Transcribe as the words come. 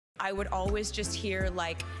I would always just hear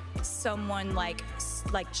like someone like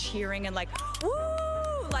cheering and like, woo,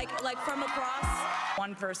 like from across.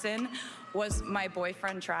 One person was my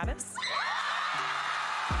boyfriend, Travis.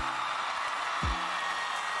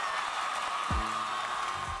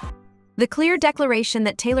 The clear declaration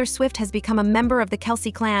that Taylor Swift has become a member of the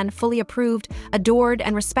Kelce clan, fully approved, adored,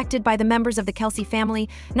 and respected by the members of the Kelce family,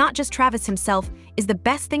 not just Travis himself, is the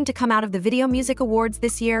best thing to come out of the Video Music Awards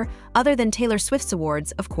this year, other than Taylor Swift's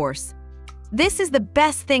awards, of course. This is the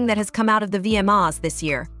best thing that has come out of the VMAs this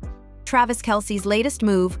year. Travis Kelce's latest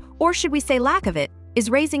move, or should we say lack of it,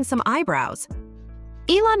 is raising some eyebrows.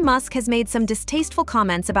 Elon Musk has made some distasteful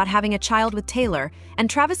comments about having a child with Taylor, and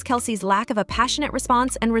Travis Kelce's lack of a passionate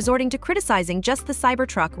response and resorting to criticizing just the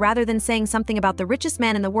Cybertruck rather than saying something about the richest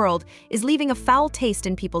man in the world is leaving a foul taste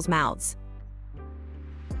in people's mouths.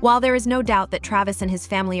 While there is no doubt that Travis and his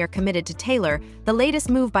family are committed to Taylor, the latest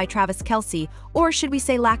move by Travis Kelce, or should we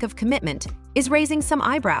say lack of commitment, is raising some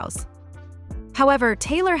eyebrows. However,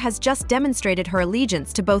 Taylor has just demonstrated her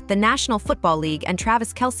allegiance to both the National Football League and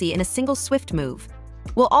Travis Kelce in a single Swift move.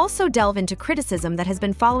 We'll also delve into criticism that has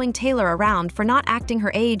been following Taylor around for not acting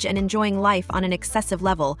her age and enjoying life on an excessive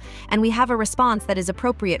level, and we have a response that is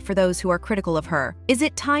appropriate for those who are critical of her. Is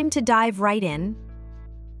it time to dive right in?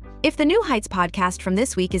 If the New Heights podcast from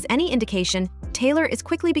this week is any indication, Taylor is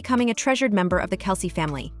quickly becoming a treasured member of the Kelce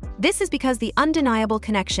family. This is because the undeniable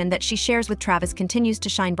connection that she shares with Travis continues to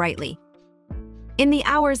shine brightly. In the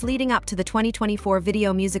hours leading up to the 2024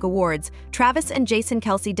 Video Music Awards, Travis and Jason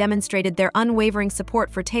Kelce demonstrated their unwavering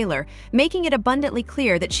support for Taylor, making it abundantly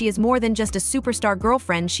clear that she is more than just a superstar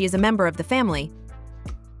girlfriend, she is a member of the family.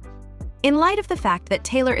 In light of the fact that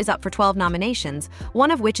Taylor is up for 12 nominations,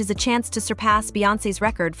 one of which is a chance to surpass Beyoncé's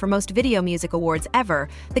record for most Video Music Awards ever,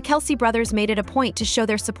 the Kelce brothers made it a point to show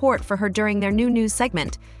their support for her during their new news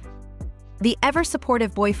segment. The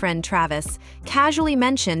ever-supportive boyfriend, Travis, casually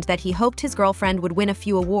mentioned that he hoped his girlfriend would win a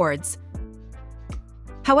few awards.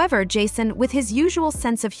 However, Jason, with his usual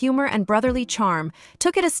sense of humor and brotherly charm,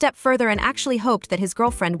 took it a step further and actually hoped that his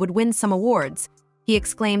girlfriend would win some awards. He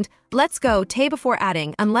exclaimed, "Let's go, Tay," before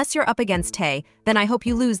adding, "Unless you're up against Tay, then I hope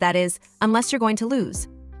you lose, that is, unless you're going to lose."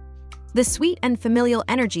 The sweet and familial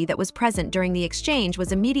energy that was present during the exchange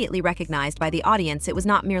was immediately recognized by the audience. It was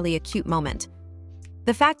not merely a cute moment.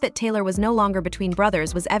 The fact that Taylor was no longer between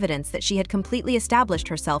brothers was evidence that she had completely established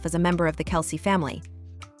herself as a member of the Kelce family.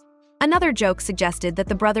 Another joke suggested that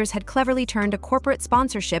the brothers had cleverly turned a corporate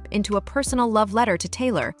sponsorship into a personal love letter to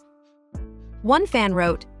Taylor. One fan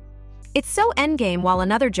wrote, "It's so endgame," while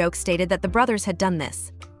another joke stated that the brothers had done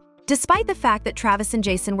this. Despite the fact that Travis and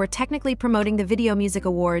Jason were technically promoting the Video Music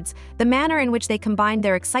Awards, the manner in which they combined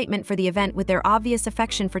their excitement for the event with their obvious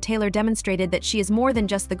affection for Taylor demonstrated that she is more than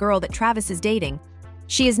just the girl that Travis is dating.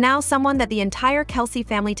 She is now someone that the entire Kelce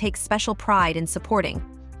family takes special pride in supporting.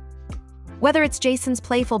 Whether it's Jason's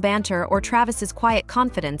playful banter or Travis's quiet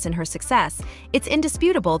confidence in her success, it's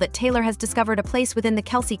indisputable that Taylor has discovered a place within the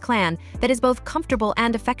Kelce clan that is both comfortable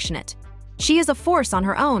and affectionate. She is a force on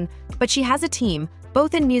her own, but she has a team,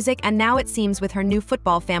 both in music and now it seems with her new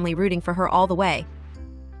football family rooting for her all the way.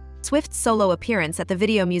 Swift's solo appearance at the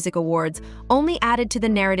Video Music Awards only added to the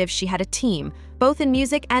narrative she had a team, both in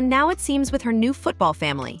music and now it seems with her new football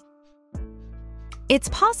family. It's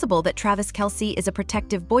possible that Travis Kelce is a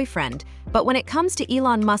protective boyfriend, but when it comes to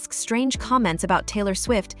Elon Musk's strange comments about Taylor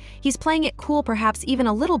Swift, he's playing it cool, perhaps even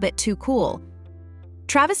a little bit too cool.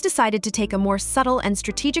 Travis decided to take a more subtle and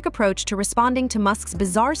strategic approach to responding to Musk's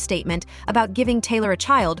bizarre statement about giving Taylor a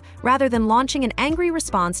child, rather than launching an angry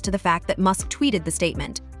response to the fact that Musk tweeted the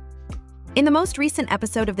statement. In the most recent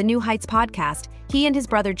episode of the New Heights podcast, he and his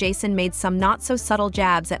brother Jason made some not-so-subtle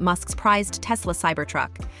jabs at Musk's prized Tesla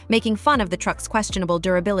Cybertruck, making fun of the truck's questionable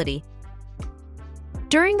durability.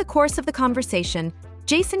 During the course of the conversation,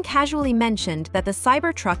 Jason casually mentioned that the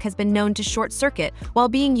Cybertruck has been known to short-circuit while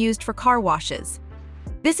being used for car washes.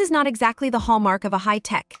 This is not exactly the hallmark of a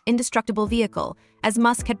high-tech, indestructible vehicle, as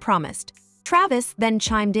Musk had promised. Travis then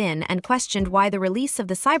chimed in and questioned why the release of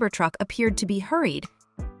the Cybertruck appeared to be hurried.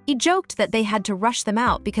 He joked that they had to rush them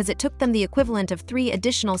out because it took them the equivalent of 3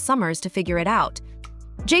 additional summers to figure it out.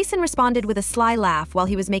 Jason responded with a sly laugh while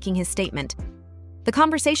he was making his statement. The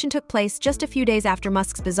conversation took place just a few days after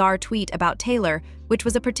Musk's bizarre tweet about Taylor, which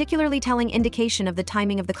was a particularly telling indication of the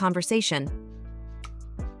timing of the conversation.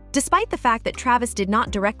 Despite the fact that Travis did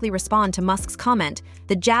not directly respond to Musk's comment,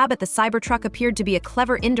 the jab at the Cybertruck appeared to be a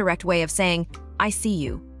clever indirect way of saying, "I see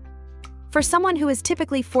you." For someone who is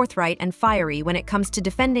typically forthright and fiery when it comes to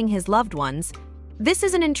defending his loved ones, this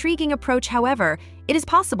is an intriguing approach. However, it is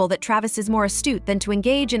possible that Travis is more astute than to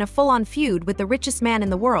engage in a full-on feud with the richest man in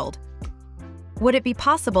the world. Would it be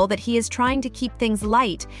possible that he is trying to keep things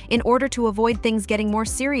light in order to avoid things getting more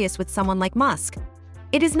serious with someone like Musk?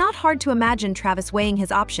 It is not hard to imagine Travis weighing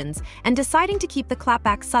his options and deciding to keep the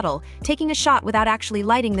clapback subtle, taking a shot without actually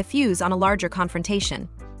lighting the fuse on a larger confrontation.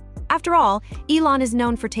 After all, Elon is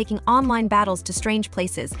known for taking online battles to strange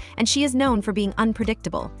places, and she is known for being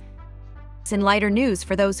unpredictable. In lighter news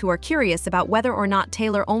for those who are curious about whether or not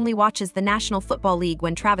Taylor only watches the National Football League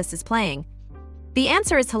when Travis is playing, the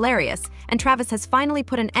answer is hilarious, and Travis has finally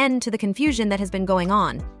put an end to the confusion that has been going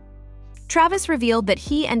on. Travis revealed that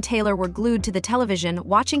he and Taylor were glued to the television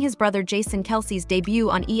watching his brother Jason Kelce's debut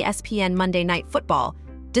on ESPN Monday Night Football,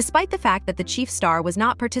 despite the fact that the Chiefs star was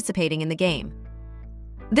not participating in the game.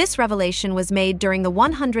 This revelation was made during the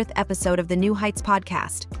 100th episode of the New Heights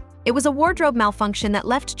podcast. It was a wardrobe malfunction that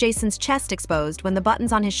left Jason's chest exposed when the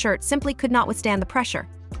buttons on his shirt simply could not withstand the pressure.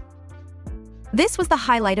 This was the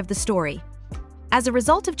highlight of the story. As a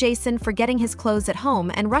result of Jason forgetting his clothes at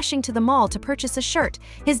home and rushing to the mall to purchase a shirt,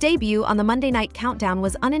 his debut on the Monday Night Countdown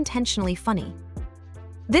was unintentionally funny.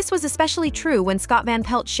 This was especially true when Scott Van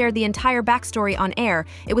Pelt shared the entire backstory on air.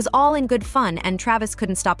 It was all in good fun, and Travis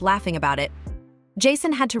couldn't stop laughing about it.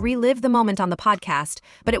 Jason had to relive the moment on the podcast,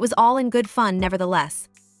 but it was all in good fun nevertheless.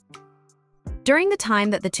 During the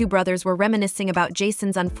time that the two brothers were reminiscing about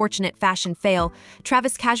Jason's unfortunate fashion fail,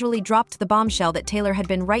 Travis casually dropped the bombshell that Taylor had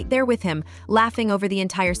been right there with him, laughing over the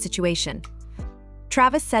entire situation.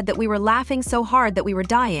 Travis said that we were laughing so hard that we were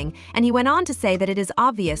dying, and he went on to say that it is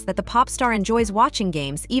obvious that the pop star enjoys watching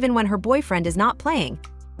games even when her boyfriend is not playing.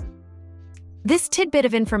 This tidbit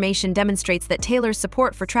of information demonstrates that Taylor's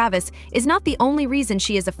support for Travis is not the only reason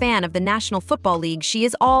she is a fan of the National Football League. She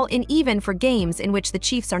is all in even for games in which the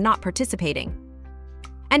Chiefs are not participating.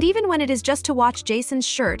 And even when it is just to watch Jason's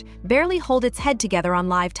shirt barely hold its head together on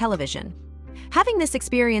live television. Having this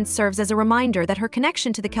experience serves as a reminder that her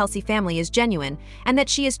connection to the Kelce family is genuine and that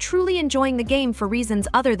she is truly enjoying the game for reasons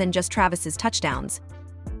other than just Travis's touchdowns.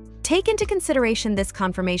 Take into consideration this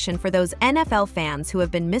confirmation for those NFL fans who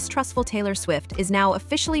have been mistrustful. Taylor Swift is now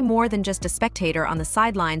officially more than just a spectator on the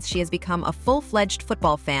sidelines. She has become a full-fledged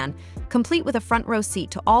football fan, complete with a front-row seat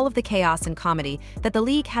to all of the chaos and comedy that the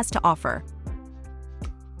league has to offer.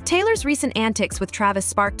 Taylor's recent antics with Travis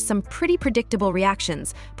sparked some pretty predictable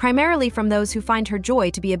reactions, primarily from those who find her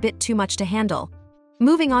joy to be a bit too much to handle.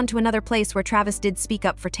 Moving on to another place where Travis did speak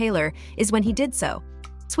up for Taylor is when he did so.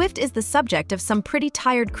 Swift is the subject of some pretty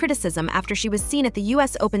tired criticism after she was seen at the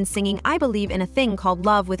US Open singing "I Believe in a Thing Called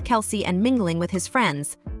Love" with Kelce and mingling with his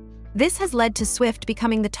friends. This has led to Swift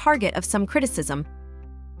becoming the target of some criticism.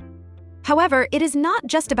 However, it is not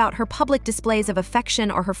just about her public displays of affection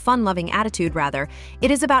or her fun-loving attitude. Rather, it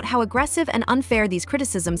is about how aggressive and unfair these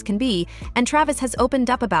criticisms can be, and Travis has opened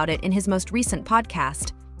up about it in his most recent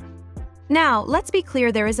podcast. Now, let's be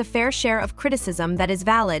clear, there is a fair share of criticism that is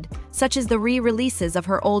valid, such as the re-releases of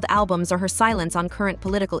her old albums or her silence on current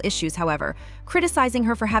political issues. However, criticizing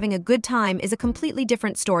her for having a good time is a completely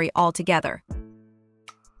different story altogether.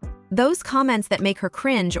 Those comments that make her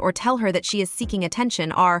cringe or tell her that she is seeking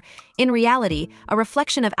attention are, in reality, a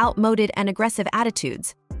reflection of outmoded and aggressive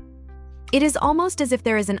attitudes. It is almost as if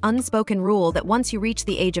there is an unspoken rule that once you reach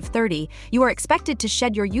the age of 30, you are expected to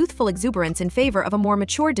shed your youthful exuberance in favor of a more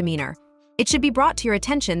mature demeanor. It should be brought to your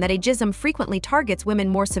attention that ageism frequently targets women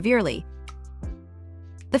more severely.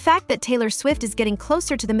 The fact that Taylor Swift is getting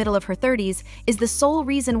closer to the middle of her 30s is the sole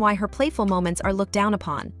reason why her playful moments are looked down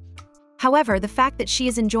upon. However, the fact that she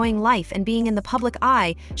is enjoying life and being in the public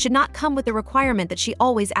eye should not come with the requirement that she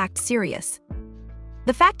always act serious.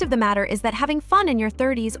 The fact of the matter is that having fun in your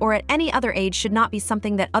 30s or at any other age should not be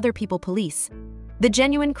something that other people police. The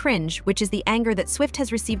genuine cringe, which is the anger that Swift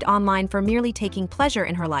has received online for merely taking pleasure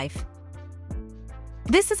in her life.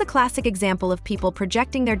 This is a classic example of people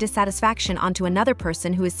projecting their dissatisfaction onto another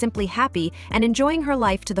person who is simply happy and enjoying her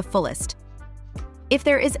life to the fullest. If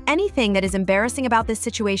there is anything that is embarrassing about this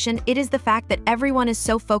situation, it is the fact that everyone is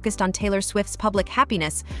so focused on Taylor Swift's public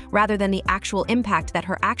happiness rather than the actual impact that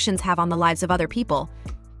her actions have on the lives of other people.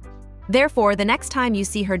 Therefore, the next time you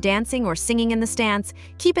see her dancing or singing in the stands,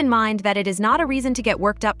 keep in mind that it is not a reason to get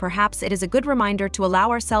worked up. Perhaps it is a good reminder to allow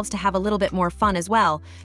ourselves to have a little bit more fun as well.